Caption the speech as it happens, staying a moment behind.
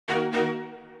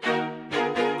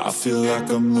I feel like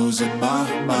I'm losing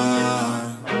my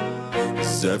mind.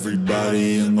 Is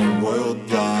everybody in the world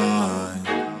blind?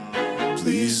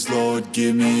 Please, Lord,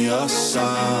 give me a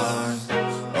sign,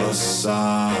 a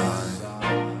sign.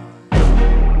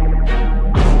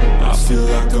 I feel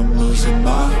like I'm losing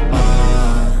my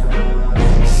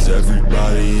mind. Is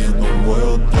everybody in the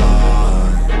world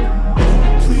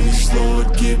blind? Please,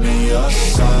 Lord, give me a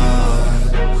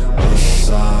sign, a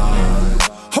sign.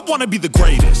 I wanna be the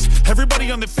greatest. Everybody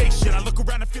on the fake shit. I look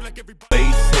around and feel like everybody.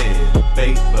 Bass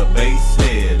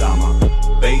head, I'm a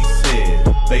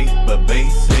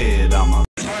bass head, I'm a.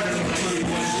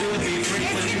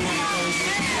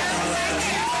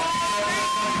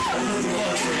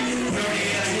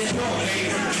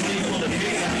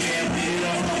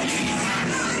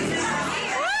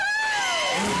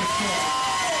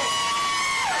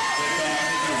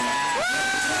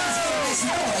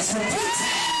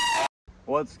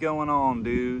 What's going on,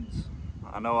 dudes?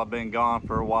 I know I've been gone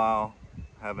for a while,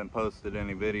 haven't posted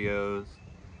any videos.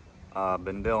 I've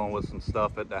been dealing with some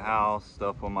stuff at the house,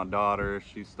 stuff with my daughter.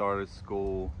 She started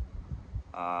school.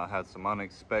 Had some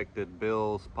unexpected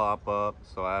bills pop up,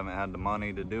 so I haven't had the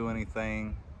money to do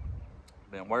anything.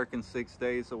 Been working 6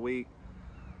 days a week,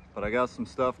 but I got some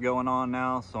stuff going on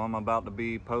now, so I'm about to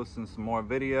be posting some more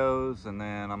videos, and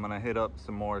then I'm gonna hit up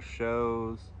some more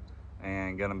shows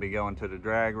and gonna be going to the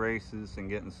drag races and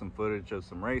getting some footage of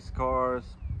some race cars,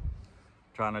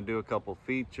 trying to do a couple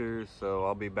features, so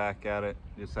I'll be back at it.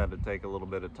 Just had to take a little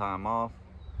bit of time off.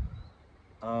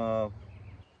 I'm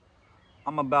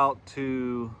about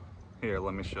to, here,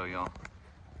 let me show y'all.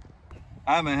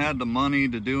 I haven't had the money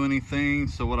to do anything,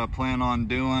 so what I plan on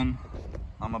doing,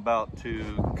 I'm about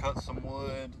to cut some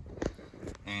wood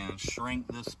and shrink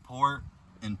this port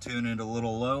and tune it a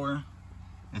little lower.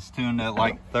 It's tuned at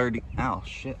like 30, oh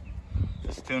shit.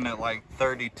 It's tuned at like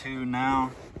 32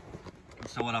 now.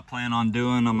 So what I plan on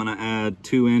doing, I'm gonna add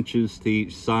 2 inches to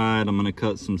each side. I'm gonna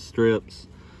cut some strips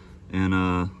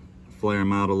and flare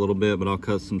them out a little bit, but I'll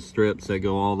cut some strips that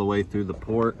go all the way through the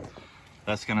port.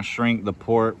 That's gonna shrink the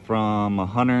port from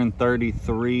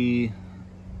 133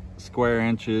 square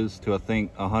inches to I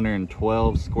think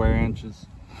 112 square inches.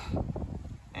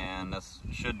 And this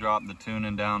should drop the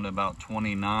tuning down to about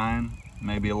 29.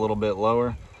 Maybe a little bit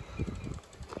lower.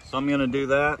 So I'm gonna do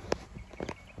that.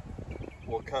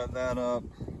 We'll cut that up,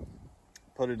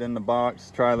 put it in the box,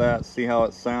 try that, see how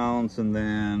it sounds, and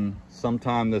then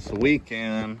sometime this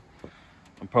weekend,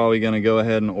 I'm probably gonna go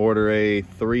ahead and order a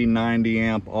 390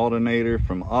 amp alternator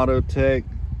from Autotech.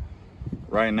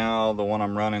 Right now, the one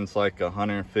I'm running is like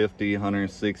 150,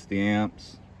 160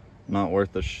 amps. Not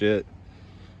worth a shit.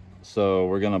 So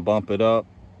we're gonna bump it up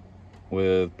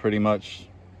with pretty much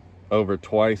over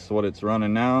twice what it's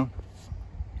running now.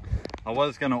 I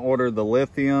was gonna order the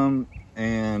lithium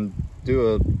and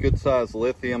do a good sized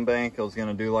lithium bank. I was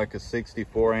gonna do like a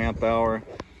 64 amp hour,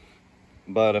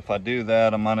 but if I do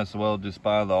that, I might as well just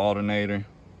buy the alternator.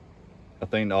 I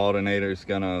think the alternator is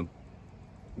gonna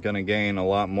gain a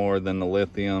lot more than the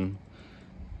lithium,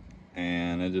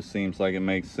 and it just seems like it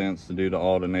makes sense to do the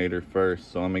alternator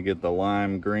first. So I'm gonna get the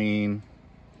lime green,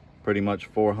 pretty much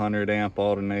 400 amp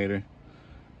alternator,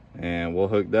 and we'll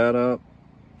hook that up.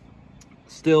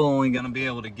 Still only going to be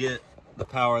able to get the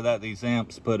power that these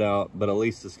amps put out, but at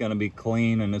least it's going to be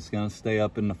clean and it's going to stay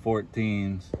up in the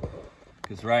 14s,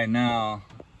 because right now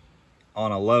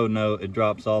on a low note it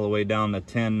drops all the way down to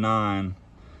 10.9.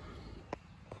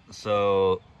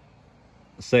 So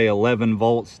say 11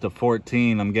 volts to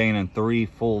 14, I'm gaining 3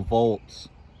 full volts.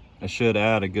 I should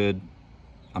add a good,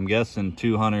 I'm guessing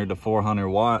 200 to 400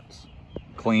 watts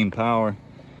clean power.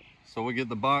 So we'll get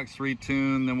the box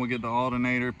retuned, then we'll get the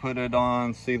alternator, put it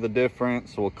on, see the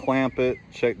difference. We'll clamp it,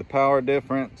 check the power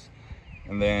difference,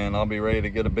 and then I'll be ready to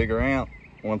get a bigger amp.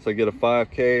 Once I get a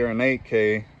 5K or an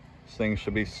 8K, this thing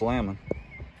should be slamming.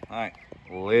 All right,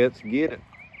 let's get it.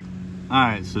 All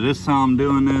right, so this is how I'm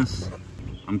doing this.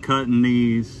 I'm cutting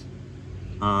these,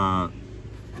 they're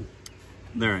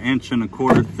 1.25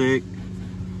 inches thick.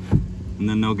 And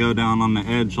then they'll go down on the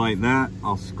edge like that.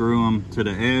 I'll screw them to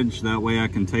the edge. That way I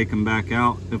can take them back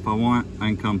out if I want. I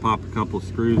can come pop a couple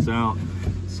screws out,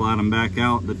 slide them back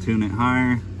out to tune it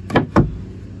higher.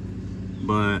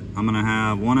 But I'm gonna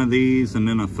have one of these and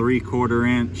then a 3/4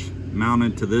 inch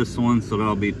mounted to this one. So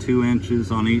that'll be 2 inches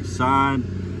on each side.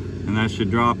 And that should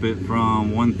drop it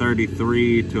from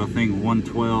 133 to I think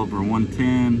 112 or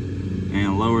 110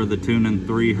 and lower the tuning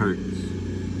 3 hertz.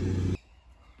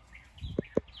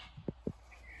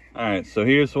 All right, so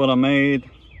here's what I made.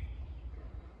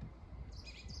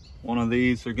 One of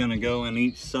these are gonna go in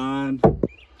each side.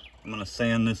 I'm gonna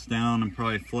sand this down and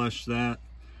probably flush that.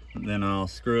 And then I'll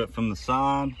screw it from the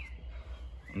side.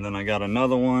 And then I got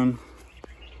another one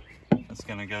that's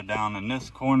gonna go down in this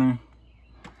corner.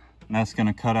 And that's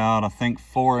gonna cut out, I think,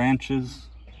 4 inches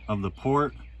of the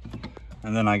port.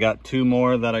 And then I got 2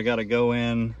 more that I gotta go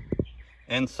in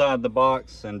inside the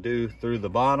box and do through the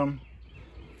bottom.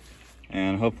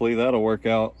 And hopefully that'll work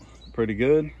out pretty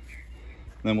good.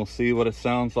 Then we'll see what it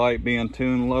sounds like being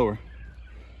tuned lower.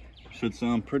 Should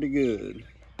sound pretty good.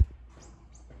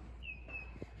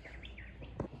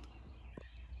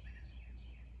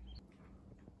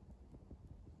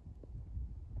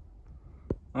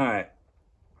 All right,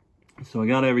 so I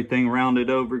got everything rounded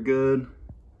over good.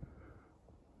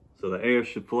 So the air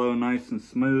should flow nice and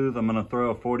smooth. I'm gonna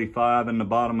throw a 45 in the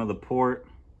bottom of the port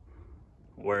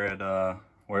where it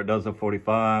does a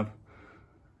 45.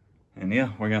 And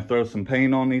yeah, we're gonna throw some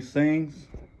paint on these things,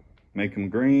 make them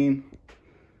green.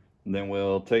 And then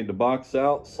we'll take the box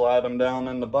out, slide them down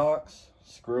in the box,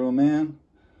 screw them in.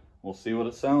 We'll see what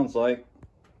it sounds like.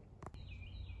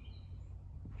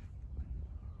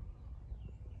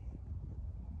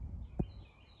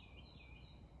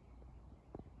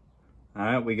 All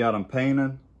right, we got them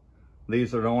painted.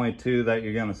 These are the only 2 that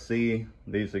you're gonna see.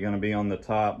 These are gonna be on the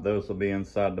top. Those will be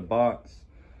inside the box.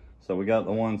 So we got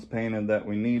the ones painted that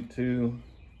we need to.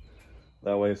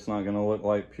 That way it's not gonna look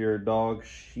like pure dog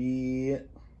shit.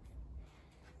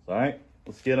 All right,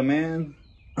 let's get them in.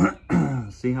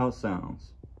 See how it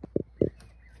sounds.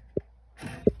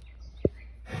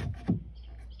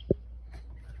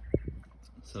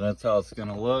 So that's how it's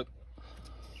gonna look.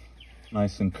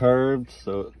 Nice and curved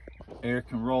so air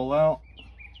can roll out.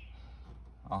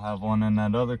 I'll have one in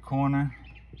that other corner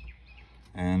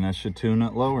and that should tune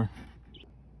it lower.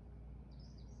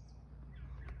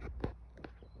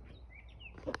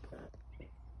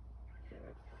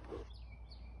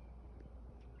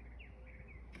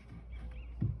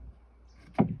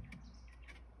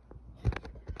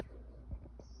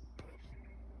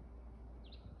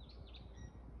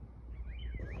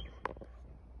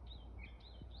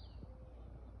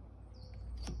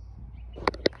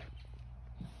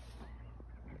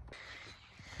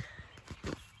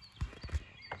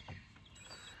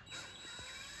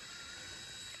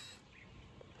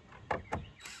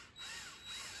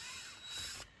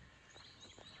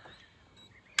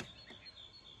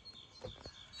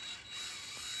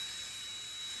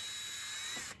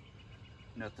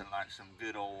 Nothing like some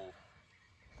good old...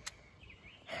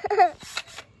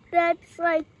 That's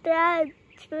like that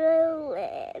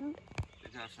drilling. They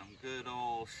got some good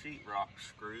old sheetrock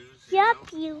screws.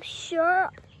 Yep, you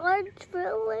sure are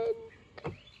drilling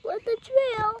with a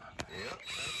drill. Yep,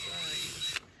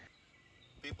 that's right.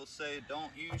 People say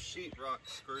don't use sheetrock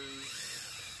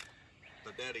screws,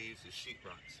 but Daddy uses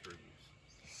sheetrock screws.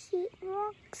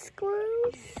 Sheetrock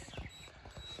screws?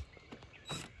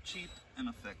 Cheap and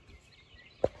effective.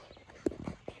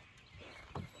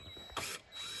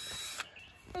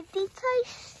 I think I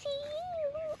see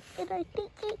you, and I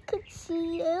think I could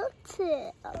see you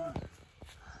too.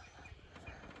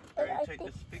 Ready to take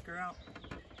the speaker out?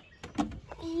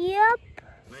 Yep.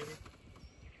 Maybe?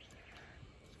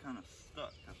 It's kind of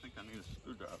stuck. I think I need a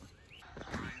screwdriver.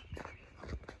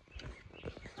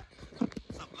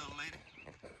 What's up, little lady?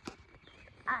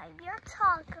 I'm your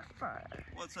photographer.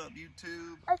 What's up,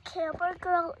 YouTube? A camera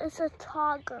girl is a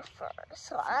photographer,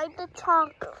 so I'm the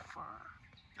photographer.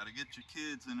 Gotta get your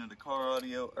kids into the car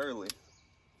audio early.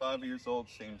 5 years old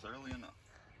seems early enough.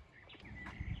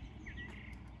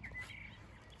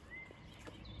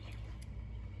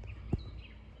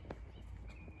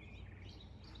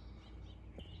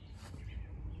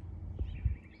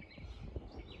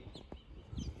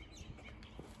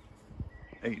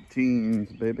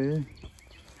 '18s, baby.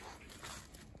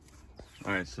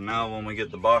 All right, so now when we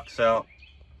get the box out,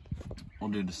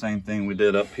 we'll do the same thing we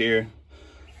did up here.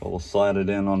 But we'll slide it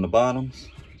in on the bottoms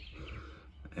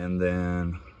and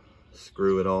then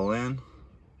screw it all in.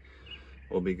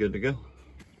 We'll be good to go.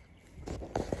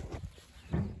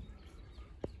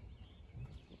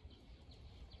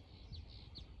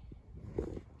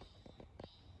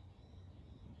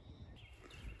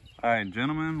 All right,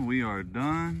 gentlemen, we are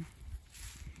done.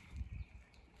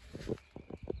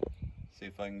 See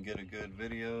if I can get a good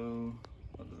video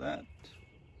of that.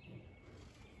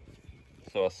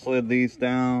 So I slid these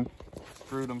down,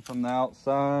 screwed them from the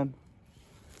outside,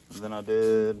 and then I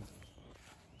did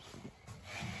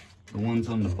the ones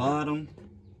on the bottom.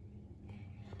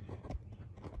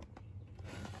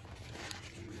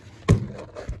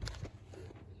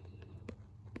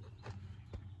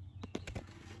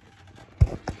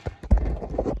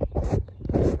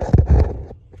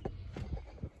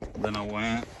 Then I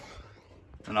went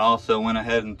And I also went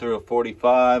ahead and threw a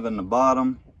 45 in the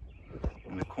bottom,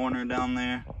 in the corner down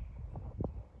there.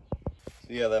 So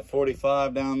yeah, that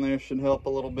 45 down there should help a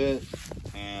little bit.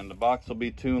 And the box will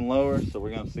be tuned lower, so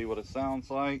we're gonna see what it sounds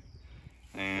like.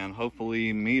 And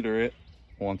hopefully meter it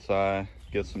once I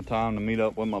get some time to meet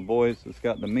up with my boys that's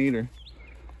got the meter.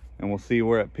 And we'll see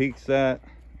where it peaks at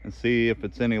and see if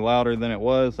it's any louder than it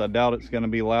was. I doubt it's gonna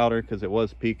be louder because it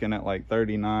was peaking at like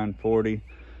 39, 40.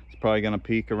 It's probably gonna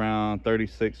peak around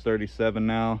 36, 37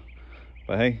 now.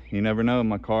 But hey, you never know,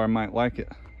 my car might like it.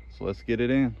 So let's get it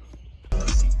in.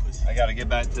 I gotta get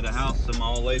back to the house so my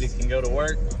old lady can go to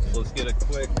work. So let's get a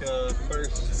quick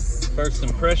first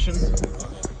impression.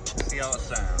 See how it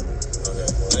sounds.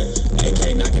 Okay.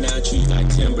 AK knocking out you like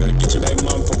timber. Get your baby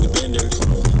mom before we benders.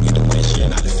 You the wind, she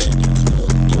not defenders.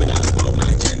 Give it out for my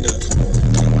agenda.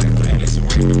 Don't white flag, it's a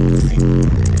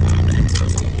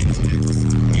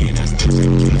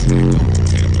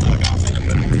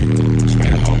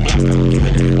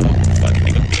fucking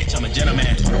nigga, bitch, I'm a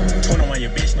gentleman. 21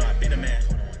 your bitch, no, I been a man.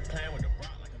 Playing with the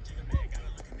rock like I'm Jigga Man. Gotta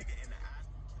look a nigga in the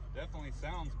eye. Definitely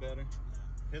sounds better.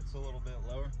 Hits a little bit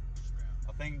lower.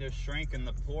 I think just shrinking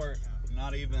the port,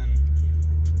 not even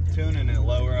tuning it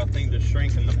lower, I think just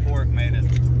shrinking the port made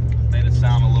it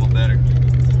sound a little better.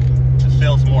 It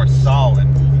feels more solid.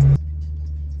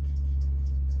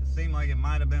 It seemed like it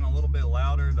might have been a little bit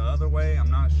louder the other way, I'm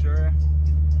not sure.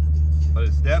 But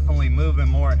it's definitely moving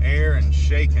more air and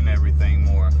shaking everything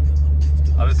more.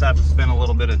 I just have to spend a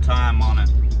little bit of time on it.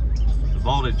 The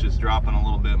voltage is dropping a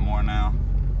little bit more now.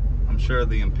 I'm sure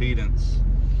the impedance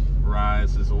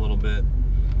rise is a little bit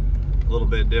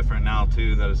different now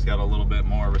too, that it's got a little bit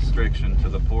more restriction to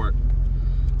the port.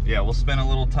 Yeah, we'll spend a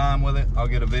little time with it. I'll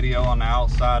get a video on the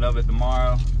outside of it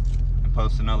tomorrow and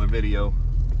post another video.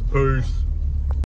 Peace.